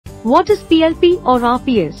What is PLP or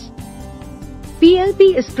RPS?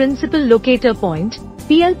 PLP is Principal Locator Point.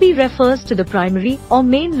 PLP refers to the primary or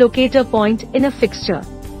main locator point in a fixture.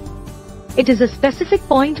 It is a specific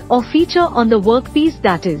point or feature on the workpiece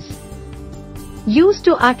that is used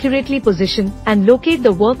to accurately position and locate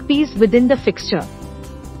the workpiece within the fixture.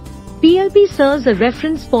 PLP serves a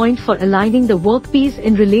reference point for aligning the workpiece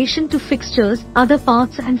in relation to fixtures, other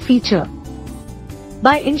parts and feature.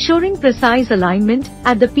 By ensuring precise alignment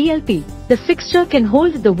at the PLP, the fixture can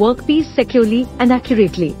hold the workpiece securely and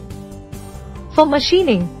accurately. For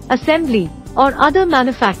machining, assembly, or other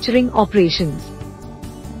manufacturing operations,